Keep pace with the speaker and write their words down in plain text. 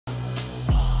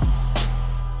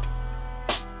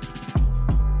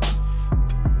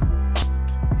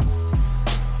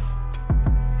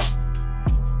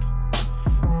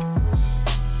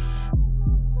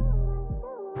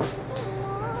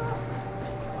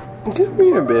Come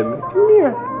here, baby. Come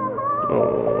here.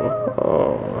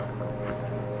 Oh.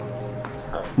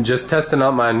 Just testing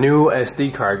out my new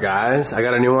SD card, guys. I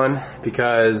got a new one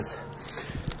because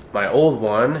my old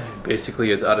one basically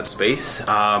is out of space.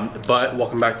 But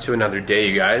welcome back to another day,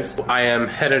 you guys. I am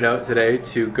headed out today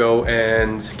to go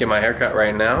and get my haircut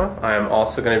right now. I am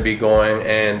also gonna be going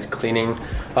and cleaning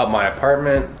up my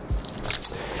apartment.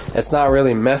 It's not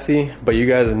really messy, but you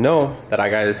guys know that I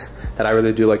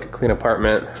really do like a clean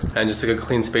apartment and just like a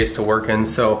clean space to work in.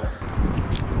 So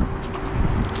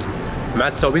I'm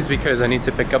at Sobeys because I need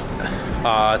to pick up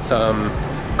some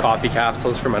coffee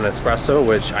capsules from an espresso,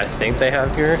 which I think they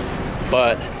have here,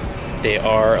 but they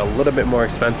are a little bit more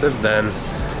expensive than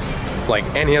like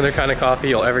any other kind of coffee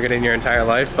you'll ever get in your entire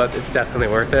life, but it's definitely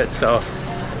worth it. So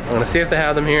I'm gonna see if they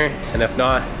have them here, and if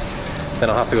not, then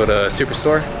I'll have to go to a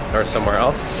superstore or somewhere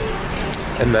else.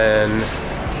 And then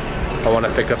I want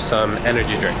to pick up some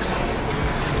energy drinks.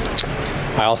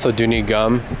 I also do need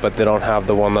gum, but they don't have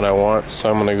the one that I want, so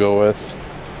I'm gonna go with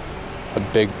a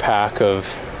big pack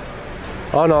of,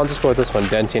 oh no, I'll just go with this one,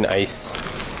 Dentine Ice.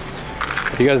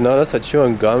 If you guys notice, I chew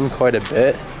on gum quite a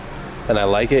bit, and I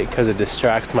like it because it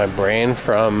distracts my brain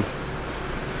from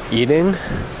eating,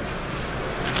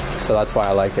 so that's why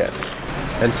I like it.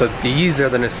 And so these are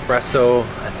the Nespresso,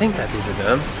 I think that these are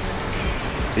them.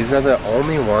 These are the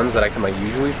only ones that I can like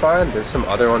usually find. There's some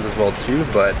other ones as well too,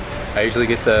 but I usually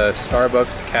get the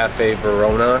Starbucks Cafe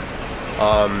Verona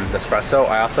Nespresso.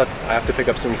 I have to pick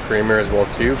up some creamer as well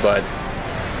too, but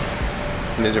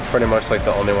these are pretty much like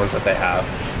the only ones that they have.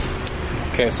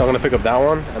 Okay, so I'm gonna pick up that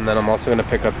one, and then I'm also gonna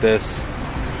pick up this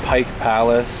Pike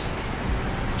Palace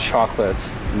chocolate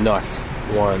nut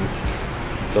one.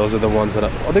 Those are the ones that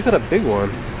oh, they got a big one.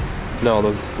 No,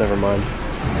 those, never mind.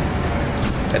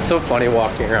 It's so funny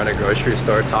walking around a grocery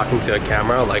store talking to a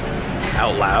camera like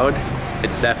out loud.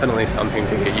 It's definitely something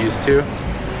to get used to,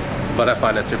 but I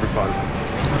find it super fun.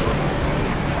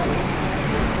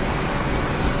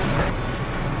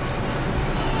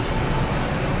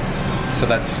 So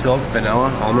that Silk Vanilla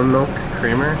Almond Milk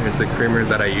creamer is the creamer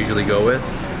that I usually go with.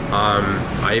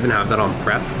 I even have that on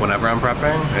prep whenever I'm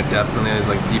prepping. It definitely is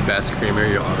like the best creamer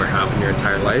you'll ever have in your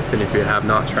entire life, and if you have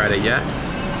not tried it yet,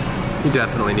 you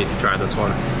definitely need to try this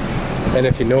one. And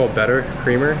if you know a better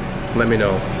creamer, let me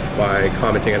know by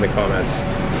commenting in the comments.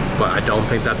 But I don't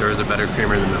think that there is a better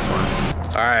creamer than this one.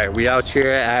 All right, we out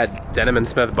here at Denim &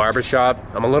 Smith Barbershop.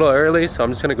 I'm a little early, so I'm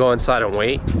just gonna go inside and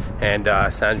wait, and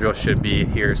Sandro should be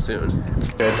here soon.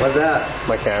 Good. What's that? It's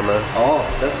my camera. Oh,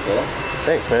 that's cool.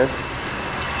 Thanks, man.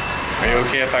 Are you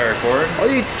okay if I record? Oh,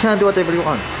 you can do whatever you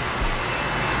want.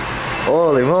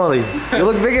 Holy moly, you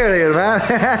look bigger here, man.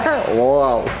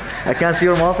 Wow, I can't see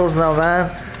your muscles now, man.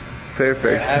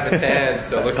 Perfect. I have a tan,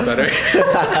 so it looks better.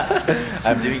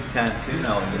 I'm doing tan too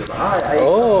now.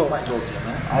 Oh.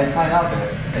 I signed up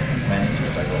there. Man,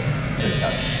 it's like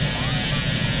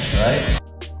right?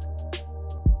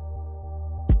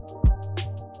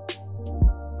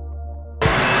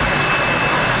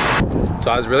 So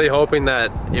I was really hoping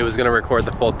that it was gonna record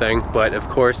the full thing, but of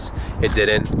course it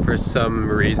didn't. For some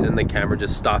reason, the camera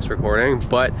just stops recording,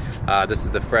 but this is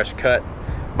the fresh cut.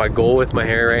 My goal with my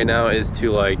hair right now is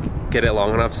to like get it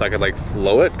long enough so I could like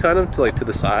flow it kind of to like to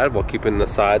the side while keeping the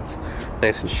sides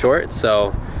nice and short.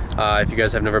 So if you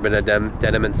guys have never been to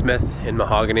Denim & Smith in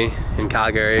Mahogany in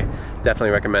Calgary, definitely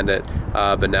recommend it.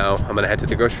 But now I'm gonna head to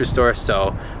the grocery store,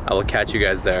 so I will catch you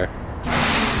guys there.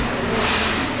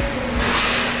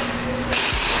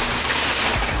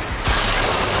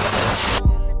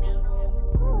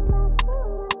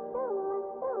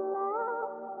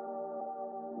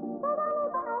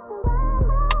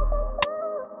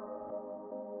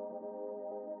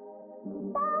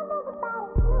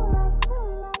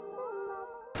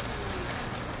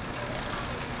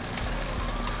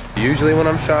 Usually when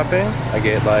I'm shopping, I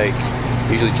get like,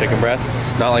 usually chicken breasts,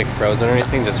 not like frozen or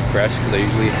anything, just fresh, because I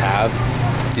usually have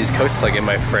these cooked like in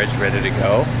my fridge ready to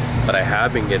go. But I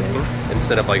have been getting,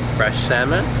 instead of like fresh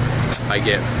salmon, I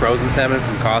get frozen salmon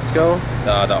from Costco,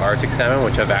 the Arctic salmon,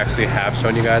 which I've actually have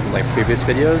shown you guys in like previous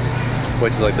videos,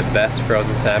 which is like the best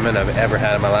frozen salmon I've ever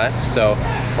had in my life. So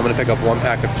I'm gonna pick up 1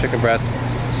 pack of chicken breast,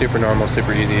 super normal,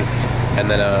 super easy, and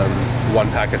then 1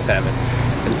 pack of salmon.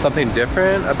 And something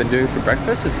different I've been doing for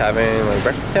breakfast is having like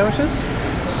breakfast sandwiches.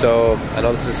 So I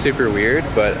know this is super weird,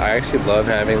 but I actually love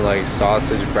having like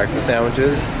sausage breakfast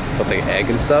sandwiches with like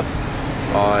egg and stuff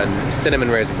on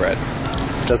cinnamon raisin bread.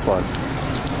 This one.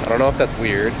 I don't know if that's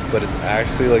weird, but it's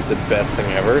actually like the best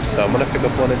thing ever. So I'm gonna pick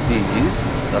up 1 of these,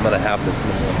 and I'm gonna have this in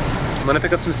the morning. I'm gonna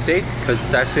pick up some steak because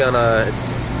it's actually on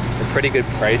it's a pretty good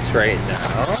price right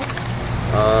now.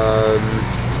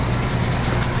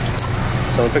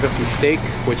 So So I'm gonna pick up some steak,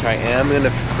 which I am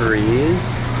gonna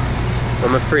freeze.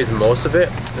 I'm gonna freeze most of it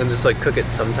and just like cook it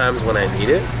sometimes when I need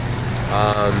it,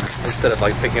 instead of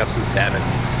like picking up some salmon.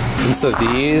 And so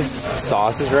these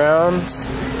sausage rounds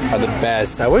are the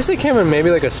best. I wish they came in maybe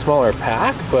like a smaller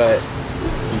pack, but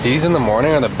these in the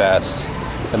morning are the best.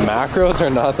 The macros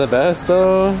are not the best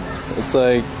though. It's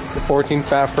like 14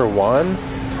 fat for one,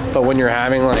 but when you're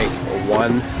having like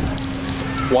one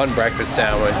breakfast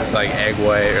sandwich with like egg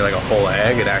white or like a whole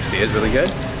egg, it actually is really good.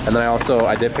 And then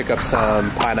I did pick up some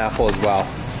pineapple as well.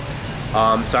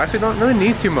 So I actually don't really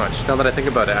need too much now that I think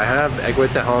about it. I have egg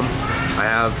whites at home. I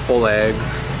have whole eggs.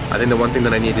 I think the one thing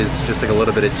that I need is just like a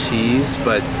little bit of cheese,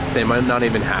 but they might not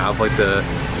even have like the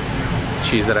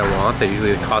cheese that I want.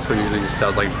 Costco usually just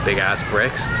sells like big ass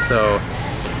bricks. So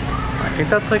I think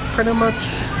that's like pretty much,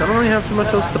 I don't really have too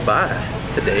much else to buy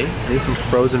today. I need some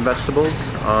frozen vegetables,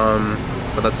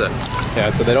 but that's it. Yeah,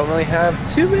 so they don't really have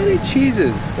too many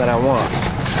cheeses that I want.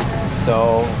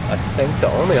 So I think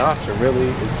the only option really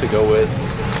is to go with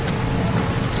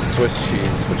Swiss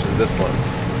cheese, which is this one.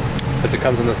 Because it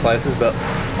comes in the slices, but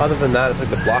other than that, it's like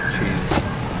the block cheese.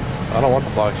 I don't want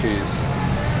the block cheese.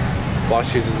 Block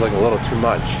cheese is like a little too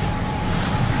much.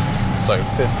 It's like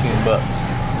 15 bucks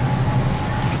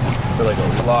for like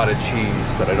a lot of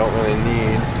cheese that I don't really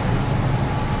need.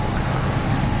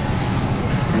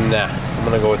 Nah, I'm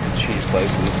gonna go with the cheese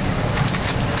slices.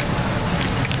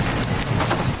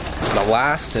 The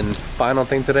last and final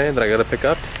thing today that I gotta pick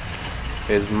up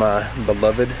is my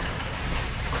beloved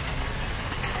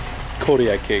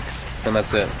Kodiak cakes, and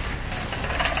that's it.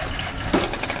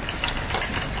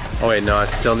 Oh wait, no, I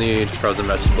still need frozen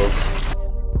vegetables.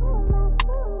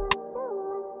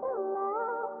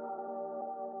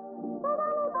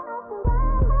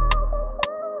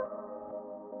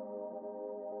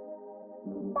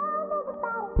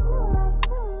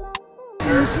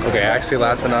 Okay, actually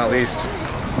last but not least,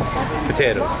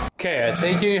 potatoes. Okay, I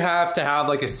think you have to have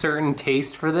like a certain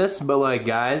taste for this, but like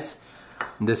guys,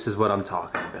 this is what I'm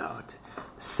talking about.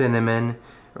 Cinnamon,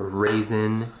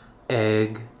 raisin,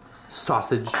 egg,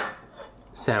 sausage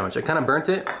sandwich. I kind of burnt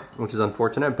it, which is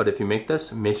unfortunate, but if you make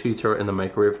this, make sure you throw it in the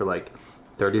microwave for like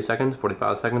 30 seconds,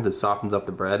 45 seconds. It softens up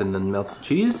the bread and then melts the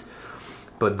cheese.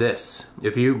 But this,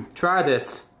 if you try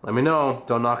this, let me know.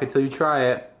 Don't knock it till you try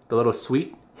it. The little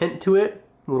sweet hint to it,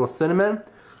 a little cinnamon,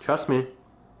 trust me,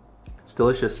 it's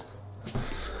delicious.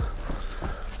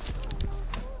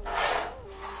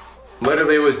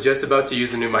 Literally was just about to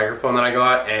use the new microphone that I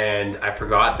got, and I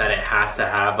forgot that it has to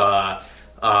have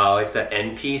like the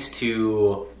end piece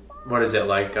to, what is it,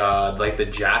 like the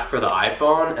jack for the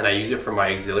iPhone, and I use it for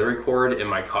my auxiliary cord in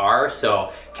my car,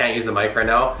 so can't use the mic right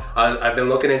now. I've been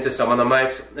looking into some of the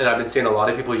mics, and I've been seeing a lot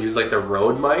of people use like the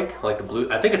Rode mic, like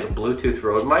I think it's a Bluetooth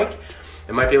Rode mic.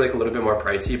 It might be like a little bit more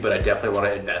pricey, but I definitely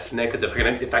want to invest in it, because if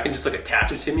I can just like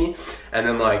attach it to me and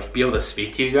then like be able to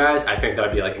speak to you guys, I think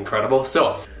that'd be like incredible.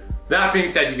 So that being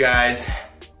said, you guys,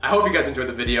 I hope you guys enjoyed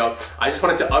the video. I just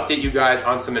wanted to update you guys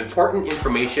on some important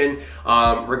information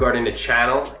regarding the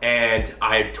channel, and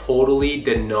I totally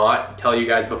did not tell you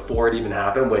guys before it even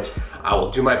happened, which I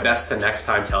will do my best to next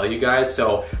time tell you guys,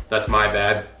 so that's my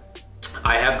bad.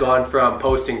 I have gone from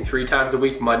posting 3 times a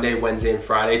week, Monday, Wednesday, and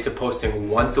Friday, to posting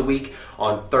once a week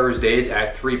on Thursdays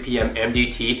at 3 p.m.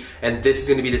 MDT, and this is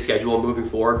gonna be the schedule moving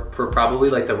forward for probably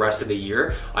like the rest of the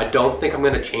year. I don't think I'm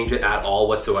gonna change it at all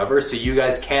whatsoever, so you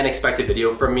guys can expect a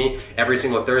video from me every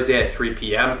single Thursday at 3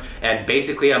 p.m. And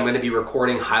basically I'm gonna be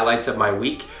recording highlights of my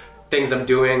week, things I'm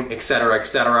doing,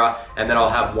 etc., and then I'll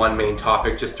have one main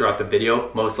topic just throughout the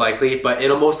video, most likely, but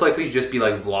it'll most likely just be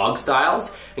like vlog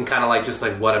styles and kind of like just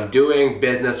like what I'm doing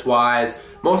business-wise,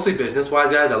 mostly business-wise,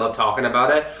 guys. I love talking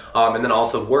about it, and then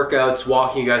also workouts,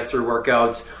 walking you guys through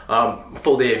workouts,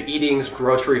 full day of eatings,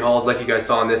 grocery hauls like you guys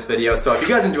saw in this video. So if you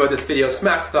guys enjoyed this video,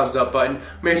 smash the thumbs up button,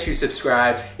 make sure you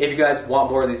subscribe. If you guys want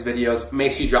more of these videos,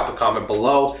 make sure you drop a comment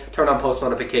below, turn on post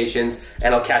notifications,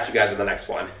 and I'll catch you guys in the next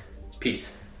one.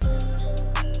 Peace.